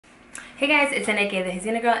Hey guys, it's Aneke, the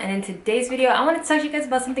Hazina girl, and in today's video, I wanted to talk to you guys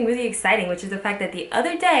about something really exciting, which is the fact that the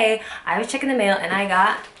other day, I was checking the mail and I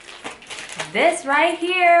got this right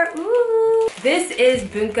here. Ooh. This is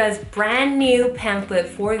Bunka's brand new pamphlet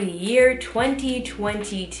for the year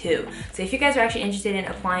 2022. So if you guys are actually interested in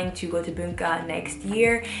applying to go to Bunka next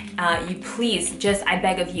year, you please, I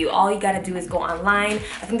beg of you, all you gotta do is go online.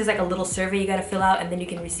 I think there's like a little survey you gotta fill out and then you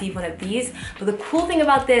can receive one of these. But the cool thing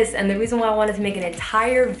about this, and the reason why I wanted to make an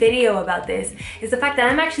entire video about this, is the fact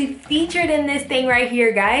that I'm actually featured in this thing right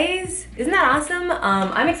here, guys. Isn't that awesome?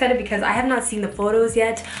 I'm excited because I have not seen the photos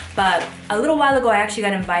yet, but a little while ago I actually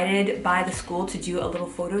got invited by the school to do a little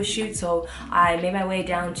photo shoot. So I made my way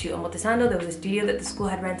down to Omotesando. There was a studio that the school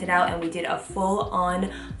had rented out and we did a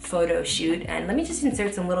full-on photo shoot. And let me just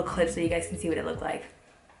insert some little clips so you guys can see what it looked like.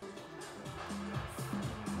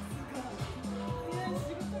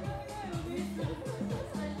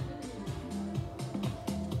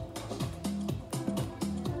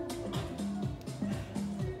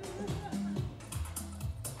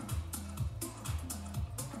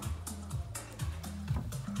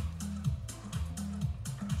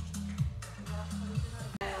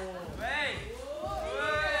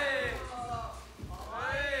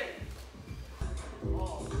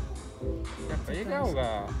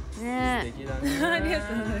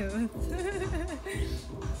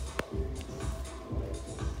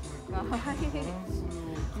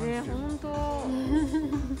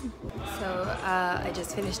 So I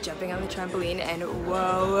just finished jumping on the trampoline and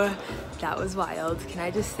whoa, that was wild. Can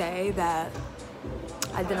I just say that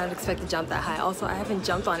I did not expect to jump that high. Also, I haven't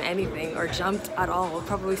jumped on anything or jumped at all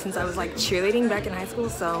probably since I was like cheerleading back in high school,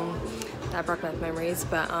 so that brought back memories.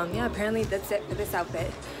 But yeah, apparently that's it for this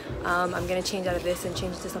outfit. I'm gonna change out of this and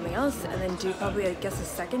change to something else and then do probably, I guess, a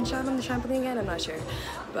second shot on the trampoline again. I'm not sure,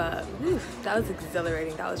 but whew, that was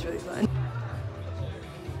exhilarating. That was really fun.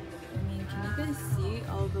 I mean, can you guys see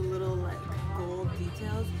all the little like gold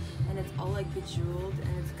details? And it's all like bejeweled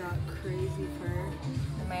and it's got crazy fur.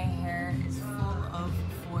 And my hair is full of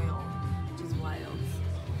foil, which is wild.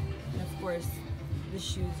 And of course, the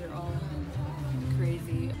shoes are all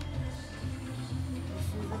crazy.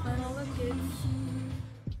 This is the final look, kids.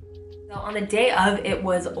 So on the day of, it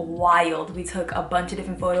was wild. We took a bunch of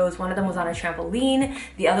different photos. One of them was on a trampoline.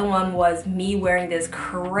 The other one was me wearing this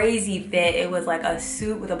crazy fit. It was like a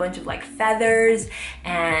suit with a bunch of like feathers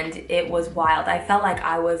and it was wild. I felt like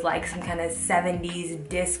I was like some kind of 70s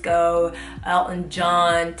disco, Elton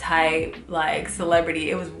John type like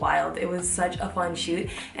celebrity. It was wild. It was such a fun shoot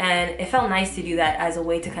and it felt nice to do that as a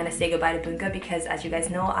way to kind of say goodbye to Bunka because as you guys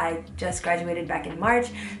know, I just graduated back in March.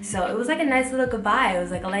 So it was like a nice little goodbye. It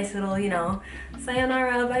was like a nice little, you know,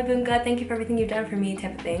 sayonara, bye Bunka, thank you for everything you've done for me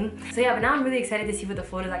type of thing. So yeah, but now I'm really excited to see what the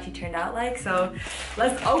photos actually turned out like. So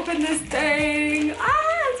let's open this thing.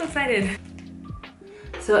 I'm so excited.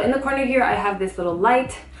 So in the corner here, I have this little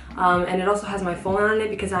light. And it also has my phone on it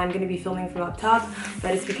because I'm going to be filming from up top.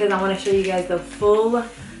 But it's because I want to show you guys the full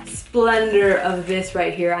splendor of this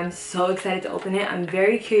right here. I'm so excited to open it. I'm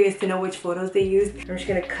very curious to know which photos they used. I'm just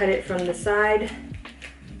going to cut it from the side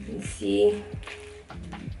and see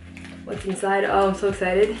what's inside. Oh, I'm so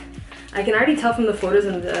excited. I can already tell from the photos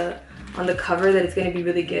on the cover that it's going to be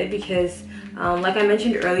really good because like I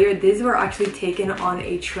mentioned earlier, these were actually taken on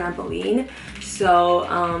a trampoline.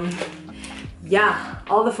 So yeah,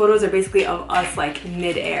 all the photos are basically of us like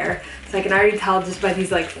mid-air. So I can already tell just by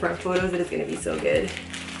these like front photos that it's going to be so good.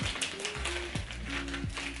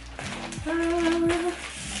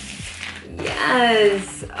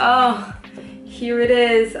 Yes. Oh, here it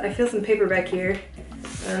is. I feel some paper back here.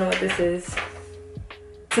 I don't know what this is.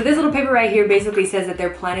 So this little paper right here basically says that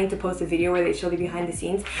they're planning to post a video where they show the behind the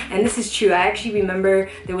scenes. And this is true. I actually remember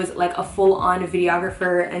there was like a full-on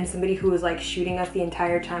videographer and somebody who was like shooting us the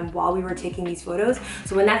entire time while we were taking these photos.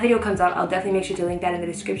 So when that video comes out, I'll definitely make sure to link that in the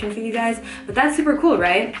description for you guys. But that's super cool,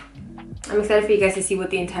 right? I'm excited for you guys to see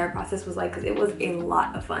what the entire process was like because it was a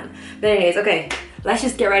lot of fun. But anyways, okay, let's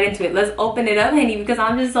just get right into it. Let's open it up, honey, because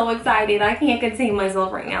I'm just so excited. I can't contain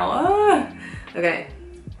myself right now. Ah. Okay.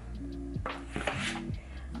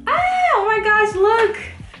 Oh my gosh, look!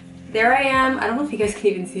 There I am. I don't know if you guys can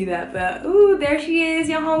even see that, but ooh, there she is,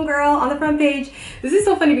 your homegirl on the front page. This is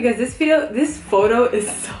so funny because this photo is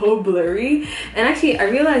so blurry. And actually, I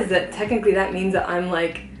realized that technically that means that I'm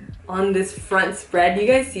like on this front spread. You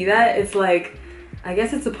guys see that? It's like, I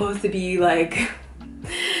guess it's supposed to be like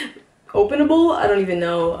openable. I don't even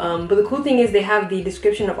know, but the cool thing is they have the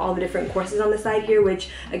description of all the different courses on the side here, which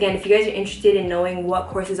again, if you guys are interested in knowing what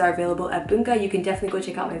courses are available at Bunka, you can definitely go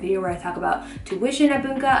check out my video where I talk about tuition at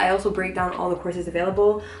Bunka. I also break down all the courses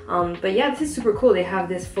available, but yeah, this is super cool. They have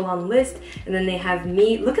this full-on list, and then they have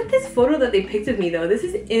me. Look at this photo that they picked of me though. This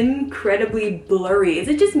is incredibly blurry. Is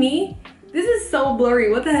it just me? This is so blurry.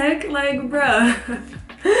 What the heck? Like, bruh.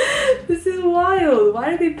 This is wild.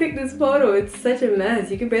 Why did they pick this photo? It's such a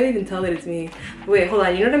mess. You can barely even tell that it's me. Wait, hold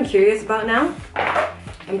on. You know what I'm curious about now?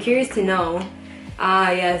 I'm curious to know.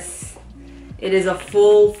 Ah, yes. It is a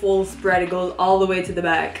full spread. It goes all the way to the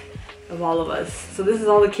back of all of us. So this is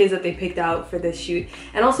all the kids that they picked out for this shoot.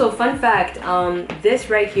 And also, fun fact, this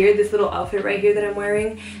right here, this little outfit right here that I'm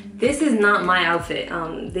wearing, this is not my outfit.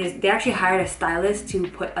 They actually hired a stylist to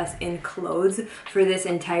put us in clothes for this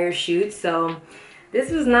entire shoot. So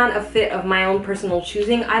this was not a fit of my own personal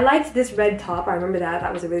choosing. I liked this red top. I remember that.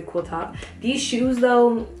 That was a really cool top. These shoes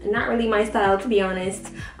though, not really my style to be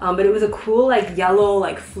honest. But it was a cool like yellow,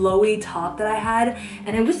 like flowy top that I had.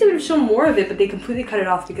 And I wish they would have shown more of it, but they completely cut it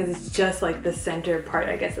off because it's just like the center part,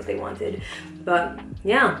 I guess, that they wanted. But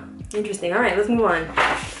yeah, interesting. All right, let's move on.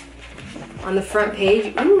 On the front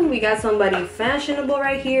page, ooh, we got somebody fashionable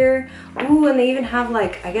right here. Ooh, and they even have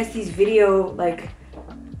like, I guess these video like,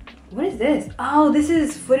 what is this? Oh, this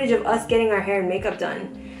is footage of us getting our hair and makeup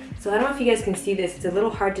done. So I don't know if you guys can see this. It's a little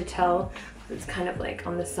hard to tell. It's kind of like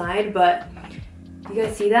on the side, but you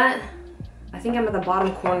guys see that? I think I'm at the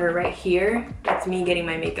bottom corner right here. That's me getting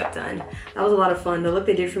my makeup done. That was a lot of fun. The look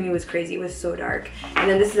they did for me was crazy. It was so dark. And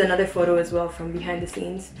then this is another photo as well from behind the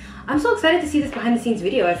scenes. I'm so excited to see this behind the scenes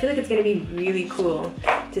video. I feel like it's gonna be really cool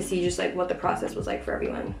to see just like what the process was like for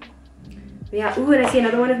everyone. But yeah, ooh, and I see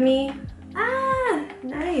another one of me. Ah,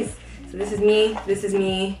 nice. So this is me,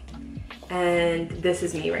 and this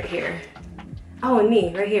is me right here. Oh, and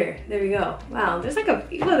me right here. There we go. Wow, there's like a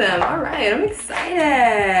few of them. All right, I'm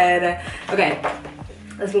excited. Okay,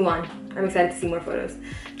 let's move on. I'm excited to see more photos.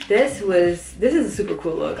 This is a super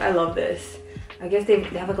cool look. I love this. I guess they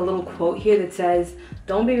have like a little quote here that says,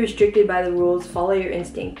 "Don't be restricted by the rules, follow your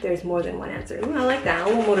instinct. There's more than one answer." Ooh, I like that, a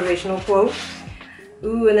little motivational quote.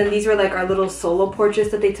 Ooh, and then these were like our little solo portraits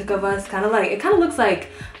that they took of us. Kind of like, it kind of looks like,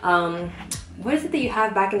 what is it that you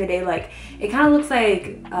have back in the day? Like, it kind of looks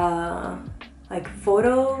like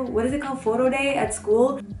photo, what is it called? Photo day at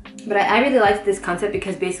school. But I really liked this concept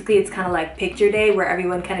because basically it's kind of like picture day where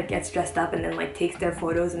everyone kind of gets dressed up and then like takes their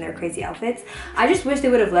photos in their crazy outfits. I just wish they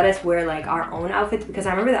would have let us wear like our own outfits because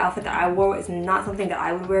I remember the outfit that I wore was not something that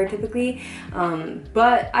I would wear typically.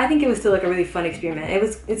 But I think it was still like a really fun experiment.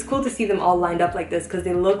 It's cool to see them all lined up like this because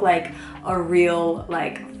they look like a real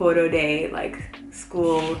like photo day, like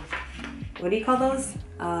school, what do you call those?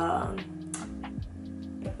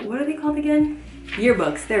 What are they called again?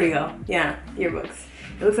 Yearbooks, there we go. Yeah, yearbooks.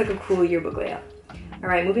 It looks like a cool yearbook layout. All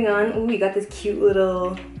right, moving on. Ooh, we got this cute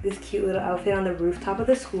little outfit on the rooftop of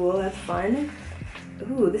the school. That's fun.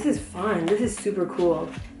 Ooh, this is fun. This is super cool.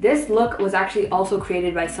 This look was actually also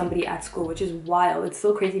created by somebody at school, which is wild. It's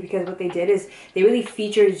so crazy because what they did is they really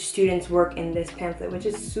featured students' work in this pamphlet, which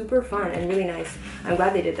is super fun and really nice. I'm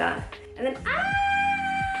glad they did that. And then,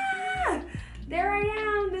 there I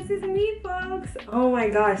am. This is me, folks. Oh my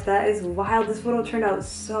gosh, that is wild. This photo turned out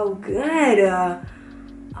so good.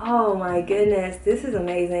 Oh my goodness, this is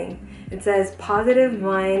amazing. It says positive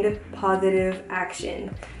mind, positive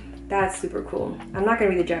action. That's super cool. I'm not gonna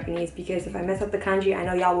read the Japanese because if I mess up the kanji, I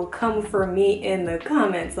know y'all will come for me in the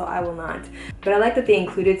comments, so I will not. But I like that they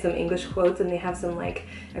included some English quotes and they have some like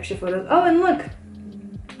extra photos. Oh, and look,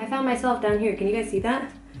 I found myself down here. Can you guys see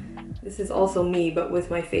that? This is also me, but with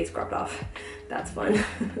my face cropped off. That's fun.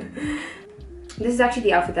 This is actually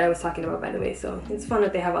the outfit that I was talking about, by the way, so it's fun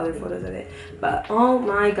that they have other photos of it. But oh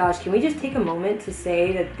my gosh, can we just take a moment to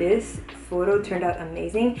say that this photo turned out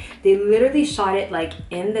amazing? They literally shot it like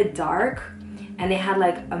in the dark, and they had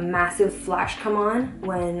like a massive flash come on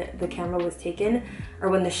when the camera was taken, or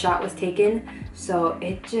when the shot was taken. So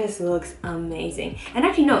it just looks amazing. And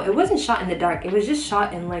actually no, it wasn't shot in the dark, it was just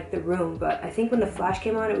shot in like the room, but I think when the flash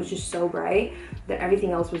came on, it was just so bright that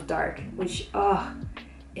everything else was dark, which, oh,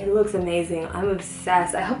 it looks amazing. I'm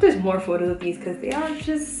obsessed. I hope there's more photos of these because they are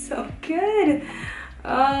just so good.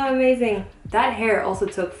 Oh, amazing. That hair also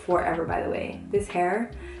took forever, by the way. This hair,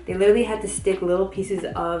 they literally had to stick little pieces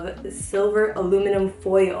of silver aluminum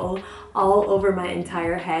foil all over my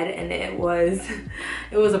entire head, and it was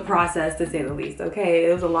a process to say the least. Okay,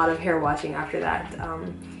 it was a lot of hair washing after that,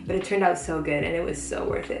 but it turned out so good and it was so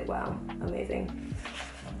worth it. Wow, amazing.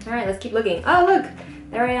 All right, let's keep looking. Oh, look,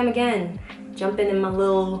 there I am again, jumping in my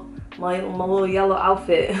little my little yellow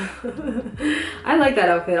outfit. I like that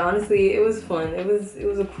outfit, honestly. It was fun. It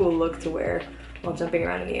was a cool look to wear while jumping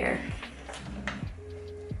around in the air.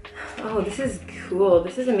 Oh, this is cool.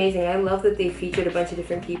 This is amazing. I love that they featured a bunch of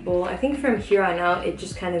different people. I think from here on out, it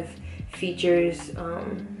just kind of features,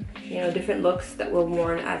 you know, different looks that were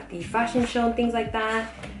worn at the fashion show and things like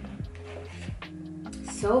that.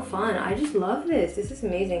 So fun. I just love this. This is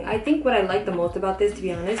amazing. I think what I like the most about this, to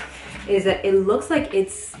be honest, is that it looks like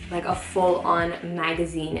it's like a full-on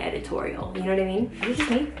magazine editorial. You know what I mean? Is it just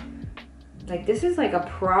me? Like, this is like a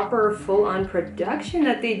proper full-on production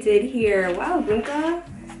that they did here. Wow, Bunka.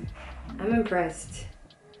 I'm impressed.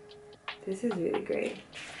 This is really great.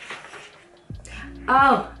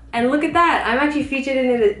 Oh, and look at that. I'm actually featured in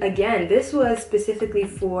it again. This was specifically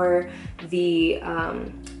for the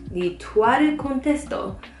toile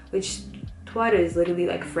contesto, which toile is literally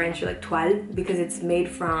like French, or like toile, because it's made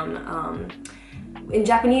from, in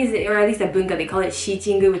Japanese, or at least at Bunka, they call it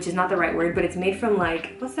shichingu, which is not the right word, but it's made from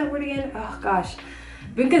like, what's that word again? Oh gosh.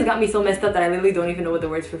 Bunka's got me so messed up that I literally don't even know what the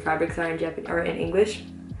words for fabrics are in Japan or in English.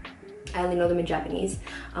 I only know them in Japanese.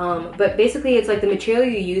 But basically it's like the material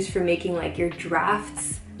you use for making like your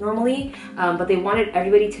drafts normally, but they wanted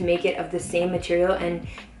everybody to make it of the same material. And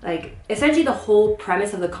like essentially the whole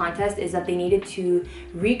premise of the contest is that they needed to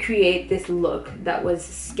recreate this look that was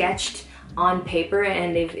sketched on paper,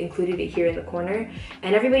 and they've included it here in the corner,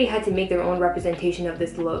 and everybody had to make their own representation of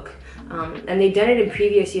this look. And they've done it in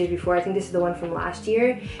previous years before. I think this is the one from last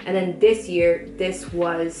year, and then this year this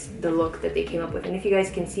was the look that they came up with. And if you guys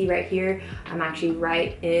can see right here, I'm actually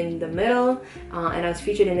right in the middle, and I was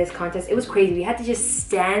featured in this contest. It was crazy. We had to just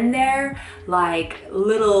stand there like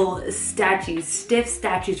little statues, stiff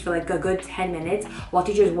statues, for like a good 10 minutes while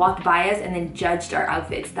teachers walked by us and then judged our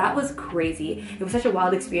outfits. That was crazy. It was such a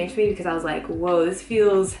wild experience for me because I was like, whoa, this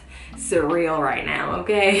feels surreal right now,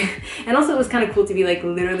 okay? And also it was kind of cool to be like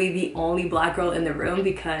literally the only black girl in the room,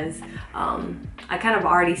 because I kind of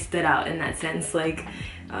already stood out in that sense, like,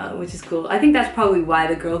 which is cool. I think that's probably why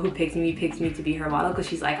the girl who picked me to be her model, because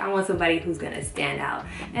she's like, I want somebody who's gonna stand out.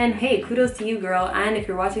 And hey, kudos to you, girl, and if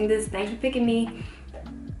you're watching this, thanks for picking me.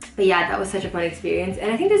 But yeah, that was such a fun experience.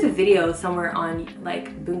 And I think there's a video somewhere on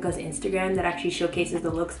like Bunka's Instagram that actually showcases the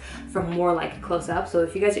looks from more like close up. So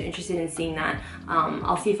if you guys are interested in seeing that,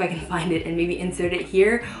 I'll see if I can find it and maybe insert it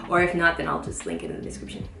here, or if not, then I'll just link it in the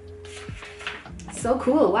description. So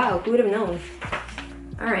cool, wow, who would have known?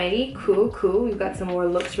 Alrighty, cool. We've got some more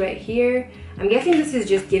looks right here. I'm guessing this is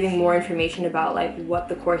just giving more information about like what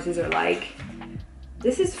the courses are like.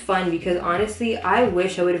 This is fun because honestly, I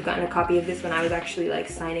wish I would have gotten a copy of this when I was actually like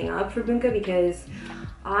signing up for Bunka, because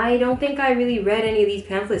I don't think I really read any of these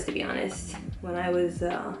pamphlets, to be honest, when I was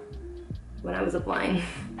applying,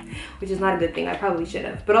 which is not a good thing. I probably should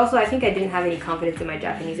have. But also I think I didn't have any confidence in my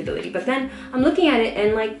Japanese ability. But then I'm looking at it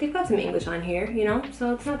and like they've got some English on here, you know,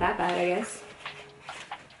 so it's not that bad, I guess.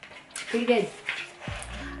 Pretty good.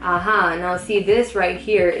 Now see, this right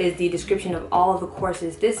here is the description of all of the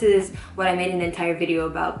courses. This is what I made an entire video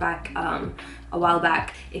about back a while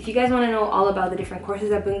back. If you guys want to know all about the different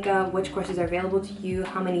courses at Bunka, which courses are available to you,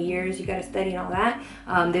 how many years you got to study and all that,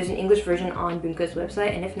 there's an English version on Bunka's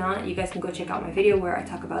website, and if not, you guys can go check out my video where I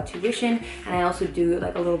talk about tuition, and I also do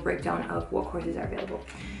like a little breakdown of what courses are available.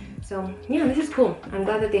 So yeah, this is cool. I'm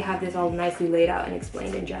glad that they have this all nicely laid out and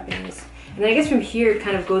explained in Japanese. And then I guess from here it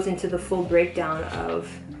kind of goes into the full breakdown of,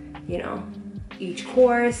 you know, each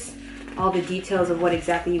course, all the details of what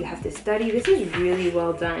exactly you have to study. This is really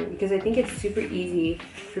well done because I think it's super easy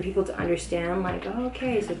for people to understand, like, oh,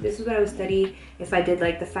 okay, so this is what I would study if I did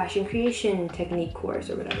like the fashion creation technique course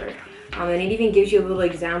or whatever. And it even gives you a little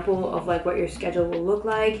example of like what your schedule will look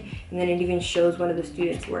like, and then it even shows one of the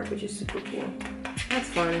students' work, which is super cool. That's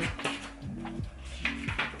fun.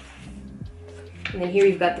 And then here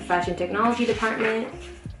we've got the fashion technology department.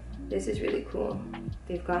 This is really cool.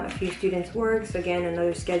 They've got a few students' works, again,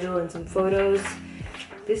 another schedule and some photos.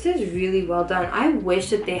 This is really well done. I wish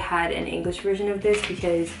that they had an English version of this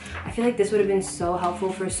because I feel like this would have been so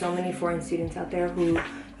helpful for so many foreign students out there who,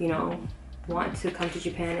 you know, want to come to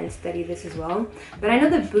Japan and study this as well. But I know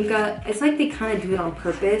that Bunka, it's like they kind of do it on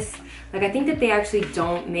purpose. Like I think that they actually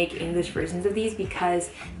don't make English versions of these because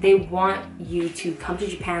they want you to come to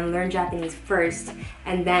Japan, learn Japanese first,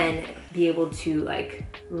 and then be able to like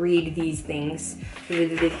read these things so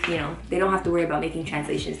that they, you know, they don't have to worry about making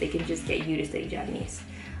translations. They can just get you to study Japanese.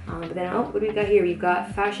 But then, oh, what do we got here? We've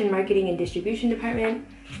got Fashion Marketing and Distribution Department.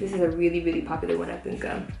 This is a really, really popular one at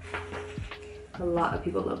Bunka. A lot of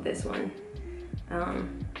people love this one.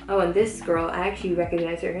 Oh, and this girl, I actually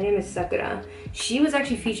recognize her. Her name is Sakura. She was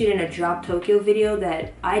actually featured in a Drop Tokyo video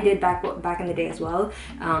that I did back in the day as well.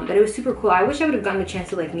 But it was super cool. I wish I would have gotten the chance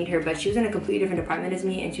to like meet her, but she was in a completely different department as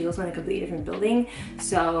me, and she was also in a completely different building.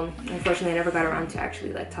 So unfortunately, I never got around to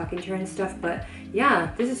actually like talking to her and stuff. But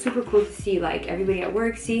yeah, this is super cool to see like everybody at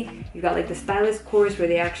work. See, you've got like the stylist course where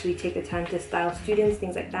they actually take the time to style students,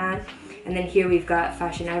 things like that. And then here we've got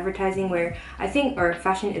fashion advertising, where I think, or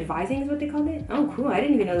fashion advising is what they called it. Oh, cool. I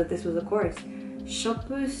didn't even know that this was a course. Shop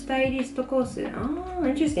stylist course. Oh,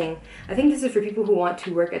 interesting. I think this is for people who want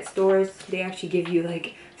to work at stores. They actually give you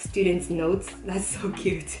like students' notes. That's so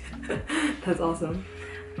cute. That's awesome.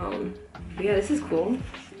 But yeah, this is cool.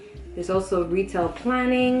 There's also retail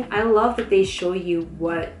planning. I love that they show you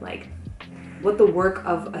what the work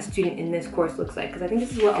of a student in this course looks like, because I think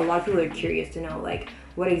this is what a lot of people are curious to know, like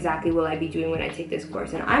what exactly will I be doing when I take this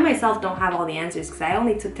course. And I myself don't have all the answers because I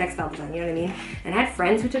only took textile design, you know what I mean? And I had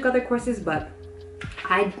friends who took other courses, but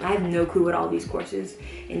I have no clue what all these courses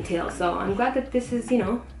entail. So I'm glad that this is, you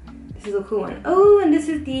know, this is a cool one. Oh, and this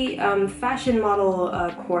is the fashion model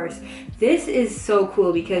course. This is so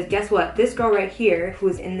cool because guess what? This girl right here who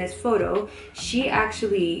is in this photo, she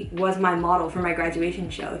actually was my model for my graduation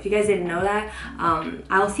show. If you guys didn't know that,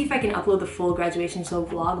 I'll see if I can upload the full graduation show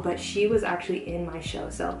vlog, but she was actually in my show.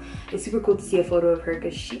 So it's super cool to see a photo of her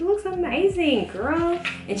because she looks amazing, girl.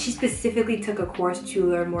 And she specifically took a course to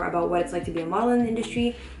learn more about what it's like to be a model in the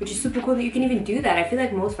industry, which is super cool that you can even do that. I feel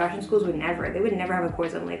like most fashion schools would never. They would never have a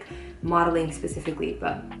course on like modeling specifically,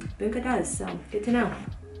 but Bunka does, so good to know.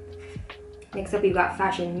 Next up, we've got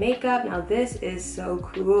fashion makeup. Now this is so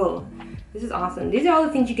cool. This is awesome. These are all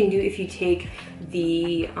the things you can do if you take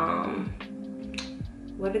the,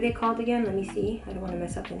 what are they called again? Let me see. I don't want to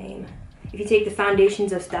mess up the name. If you take the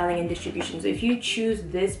foundations of styling and distribution. So if you choose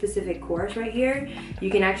this specific course right here, you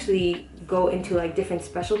can actually go into like different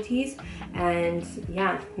specialties, and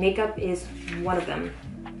yeah, makeup is one of them.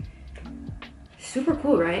 Super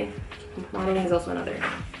cool, right? Modeling is also another.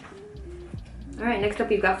 All right, next up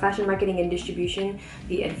we've got fashion marketing and distribution,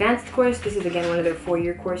 the advanced course. This is again one of their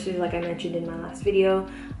 4-year courses, like I mentioned in my last video.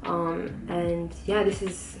 And yeah, this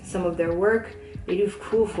is some of their work. They do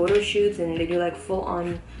cool photo shoots and they do like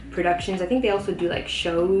full-on productions. I think they also do like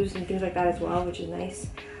shows and things like that as well, which is nice.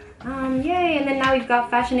 Yay, and then now we've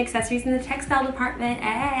got fashion accessories in the textile department.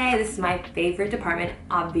 Hey, this is my favorite department,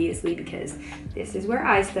 obviously, because this is where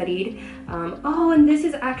I studied. Oh, and this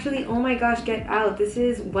is actually, oh my gosh, get out. This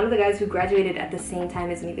is one of the guys who graduated at the same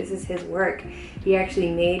time as me. This is his work. He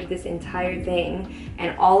actually made this entire thing,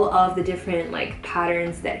 and all of the different like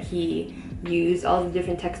patterns that he used, all the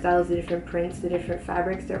different textiles, the different prints, the different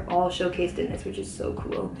fabrics, they're all showcased in this, which is so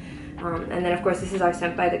cool. And then of course this is our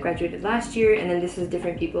senpai that graduated last year, and then this is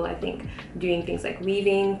different people, I think, doing things like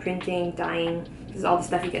weaving, printing, dyeing. This is all the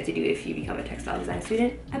stuff you get to do if you become a textile design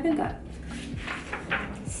student at Bunka.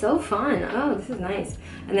 So fun. Oh, this is nice.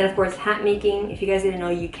 And then of course hat making. If you guys didn't know,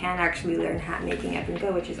 you can actually learn hat making at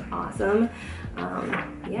Bunka, which is awesome.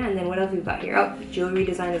 Yeah, and then what else we've got here? Oh, jewelry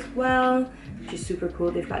design as well, which is super cool.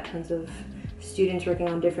 They've got tons of students working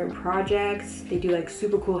on different projects. They do like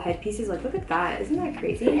super cool headpieces. Like, look at that. Isn't that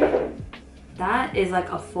crazy? That is like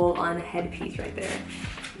a full-on headpiece right there,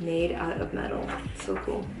 made out of metal. So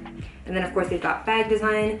cool. And then of course they've got bag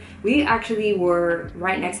design. We actually were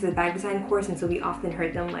right next to the bag design course, and so we often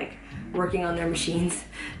heard them like working on their machines,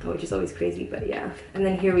 which is always crazy, but yeah. And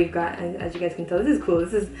then here we've got, as you guys can tell, this is cool.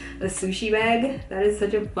 This is a sushi bag. That is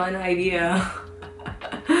such a fun idea.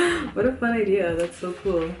 What a fun idea. That's so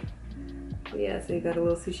cool. Yeah, so you got a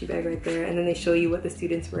little sushi bag right there, and then they show you what the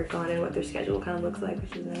students work on and what their schedule kind of looks like,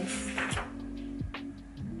 which is nice.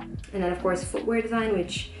 And then of course footwear design,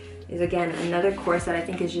 which is again another course that I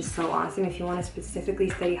think is just so awesome. If you want to specifically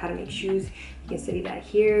study how to make shoes, you can study that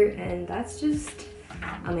here, and that's just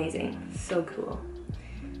amazing. So cool.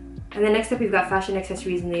 And then next up we've got fashion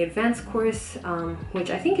accessories in the advanced course, which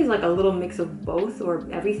I think is like a little mix of both, or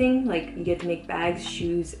everything. Like you get to make bags,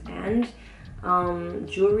 shoes, and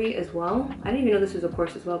jewelry as well. I didn't even know this was a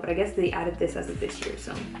course as well, but I guess they added this as of this year.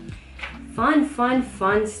 So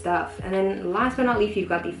fun stuff. And then last but not least, you've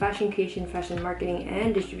got the fashion creation, fashion marketing,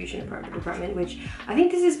 and distribution department, which I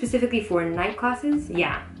think this is specifically for night classes.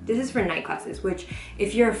 Yeah, this is for night classes, which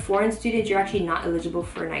if you're a foreign student, you're actually not eligible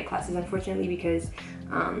for night classes, unfortunately, because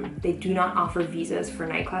they do not offer visas for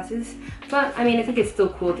night classes. But I mean, I think it's still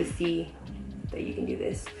cool to see that you can do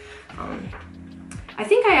this. I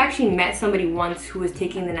think I actually met somebody once who was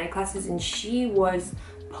taking the night classes, and she was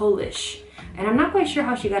Polish. And I'm not quite sure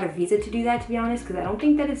how she got a visa to do that, to be honest, because I don't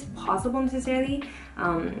think that it's possible necessarily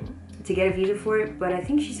to get a visa for it, but I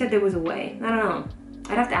think she said there was a way. I don't know.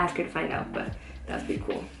 I'd have to ask her to find out, but That's pretty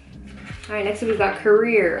cool. All right, next up we've got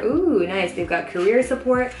career. Ooh, nice. They've got career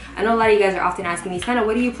support. I know a lot of you guys are often asking me, Sana,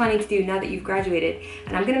 what are you planning to do now that you've graduated?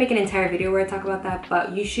 And I'm gonna make an entire video where I talk about that,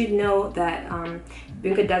 but you should know that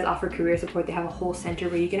Bunka does offer career support. They have a whole center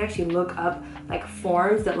where you can actually look up like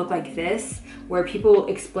forms that look like this, where people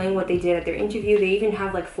explain what they did at their interview. They even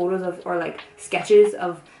have like photos of, or like sketches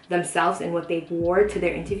of themselves and what they wore to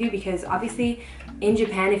their interview, because obviously in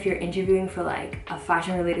Japan, if you're interviewing for like a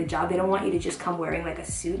fashion related job, they don't want you to just come wearing like a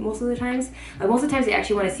suit most of the times. Like most of the times they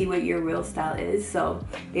actually want to see what your real style is, so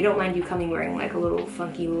they don't mind you coming wearing like a little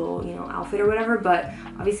funky little, you know, outfit or whatever, but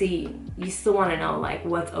obviously you still want to know like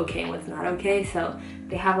what's okay and what's not okay. So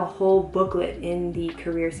they have a whole booklet in the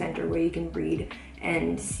career center where you can read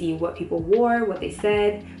and see what people wore, what they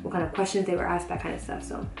said, what kind of questions they were asked, that kind of stuff.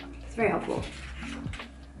 So it's very helpful.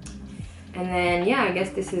 And then, yeah, I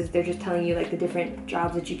guess they're just telling you like the different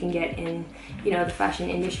jobs that you can get in, you know, the fashion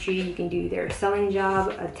industry. You can do either a selling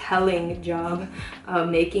job, a telling job, a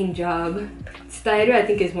making job. Styler, I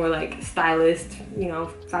think, is more like stylist, you know,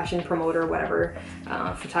 fashion promoter, whatever,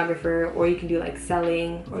 photographer, or you can do like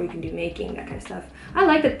selling, or you can do making, that kind of stuff. I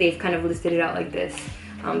like that they've kind of listed it out like this,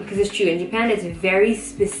 because it's true. In Japan, it's very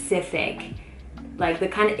specific. Like the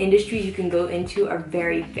kind of industries you can go into are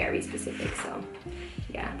very, very specific. So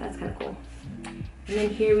yeah, that's kind of cool. And then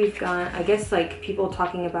here we've got, I guess, like people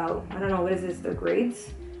talking about, I don't know, what is this, their grades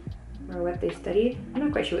or what they studied? I'm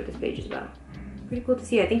not quite sure what this page is about. Pretty cool to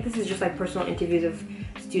see. I think this is just like personal interviews of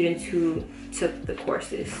students who took the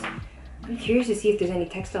courses. I'm curious to see if there's any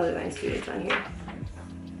textile design students on here.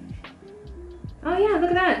 Oh yeah,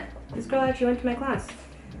 look at that. This girl actually went to my class.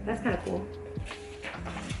 That's kind of cool.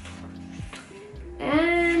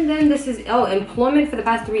 And then this is, oh, employment for the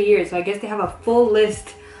past 3 years. So I guess they have a full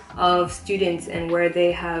list of students and where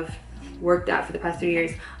they have worked at for the past 3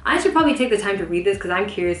 years. I should probably take the time to read this because I'm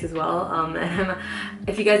curious as well. And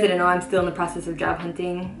if you guys didn't know, I'm still in the process of job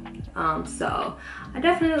hunting. So I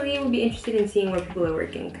definitely would be interested in seeing where people are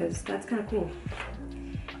working because that's kind of cool.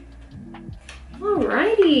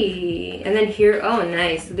 Alrighty, and then here, oh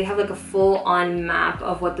nice, so they have like a full-on map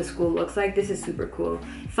of what the school looks like. This is super cool.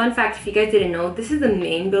 Fun fact, if you guys didn't know, this is the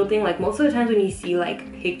main building. Like most of the times when you see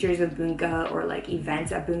like pictures of Bunka or like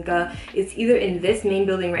events at Bunka, it's either in this main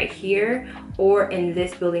building right here or in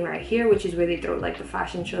this building right here, which is where they throw like the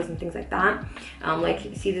fashion shows and things like that. Like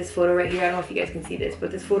see this photo right here, I don't know if you guys can see this, but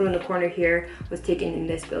this photo in the corner here was taken in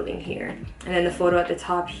this building here. And then the photo at the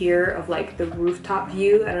top here of like the rooftop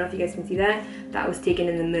view, I don't know if you guys can see that, that was taken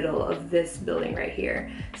in the middle of this building right here.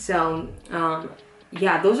 So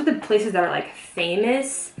yeah, those are the places that are like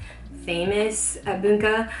famous at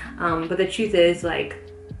Bunka. But the truth is, like,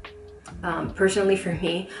 personally for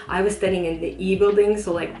me, I was studying in the E building,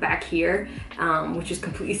 so like back here, which is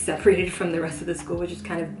completely separated from the rest of the school, which is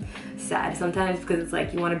kind of sad sometimes because it's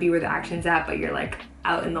like you want to be where the action's at, but you're like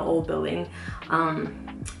out in the old building.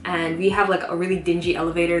 And we have like a really dingy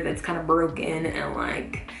elevator that's kind of broken and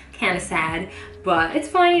like kind of sad, but it's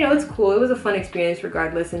fine, you know, it's cool. It was a fun experience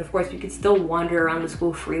regardless, and of course we could still wander around the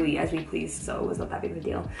school freely as we pleased, so it was not that big of a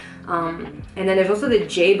deal. And then there's also the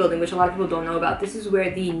J building, which a lot of people don't know about. This is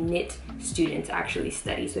where the knit students actually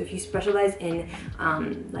study. So if you specialize in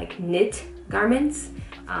like knit garments,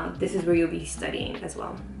 this is where you'll be studying as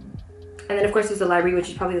well. And then of course there's the library, which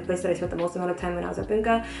is probably the place that I spent the most amount of time when I was at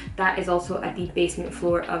Bunka. That is also at the basement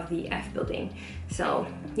floor of the F building. So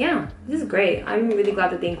yeah, this is great. I'm really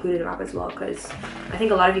glad that they included a map as well, because I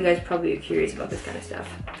think a lot of you guys probably are curious about this kind of stuff.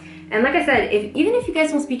 And like I said, even if you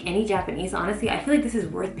guys don't speak any Japanese, honestly, I feel like this is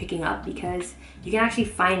worth picking up because you can actually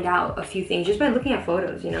find out a few things just by looking at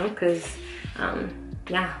photos, you know, because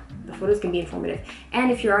yeah, the photos can be informative.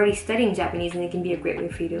 And if you're already studying Japanese, then it can be a great way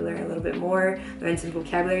for you to learn a little bit more, learn some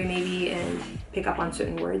vocabulary maybe, and pick up on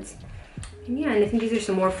certain words. And yeah, and I think these are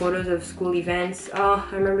some more photos of school events. Oh,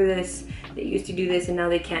 I remember this. They used to do this and now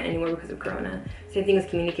they can't anymore because of Corona. Same thing with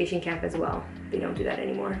communication camp as well. They don't do that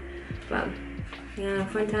anymore. But yeah,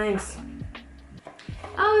 fun times.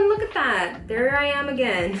 Oh, and look at that. There I am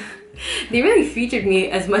again. They really featured me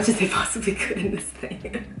as much as they possibly could in this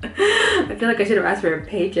thing. I feel like I should have asked for a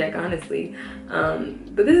paycheck, honestly.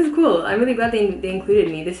 But this is cool. I'm really glad they included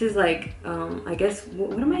me. This is like, I guess,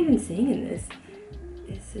 what am I even saying in this?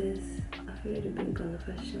 This is Bunka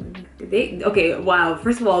Fashion. Okay, wow.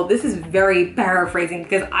 First of all, this is very paraphrasing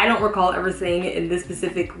because I don't recall ever saying it in this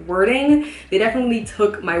specific wording. They definitely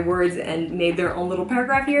took my words and made their own little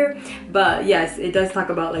paragraph here. But yes, it does talk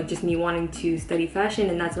about like just me wanting to study fashion,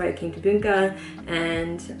 and that's why I came to Bunka,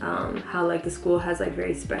 and how like the school has like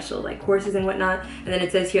very special like courses and whatnot. And then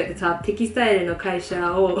it says here at the top, Teki style no kaisha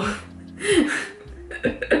o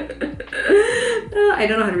I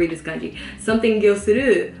don't know how to read this kanji. Something 業す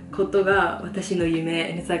ることが私の夢.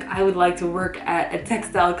 And it's like, I would like to work at a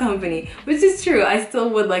textile company, which is true. I still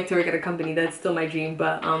would like to work at a company. That's still my dream,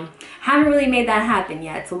 but haven't really made that happen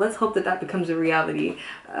yet. So let's hope that that becomes a reality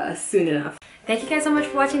soon enough. Thank you guys so much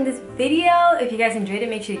for watching this video. If you guys enjoyed it,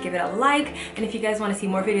 make sure to give it a like. And if you guys want to see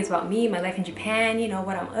more videos about me, my life in Japan, you know,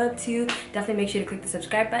 what I'm up to, definitely make sure to click the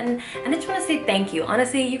subscribe button. And I just want to say thank you.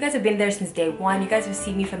 Honestly, you guys have been there since day one. You guys have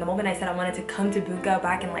seen me from the moment I said I wanted to come to Bunka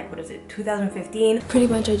back in, like, what is it, 2015? Pretty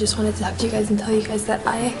much, I just wanted to talk to you guys and tell you guys that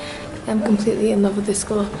I am completely in love with this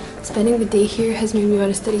school. Spending the day here has made me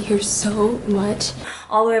want to study here so much.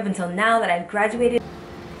 All the way up until now that I've graduated.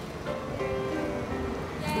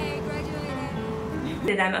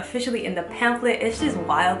 I'm officially in the pamphlet. It's just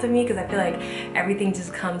wild to me because I feel like everything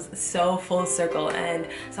just comes so full circle. And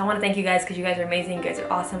so I want to thank you guys because you guys are amazing. You guys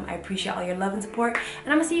are awesome. I appreciate all your love and support.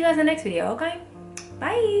 And I'm gonna see you guys in the next video, okay?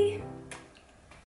 Bye!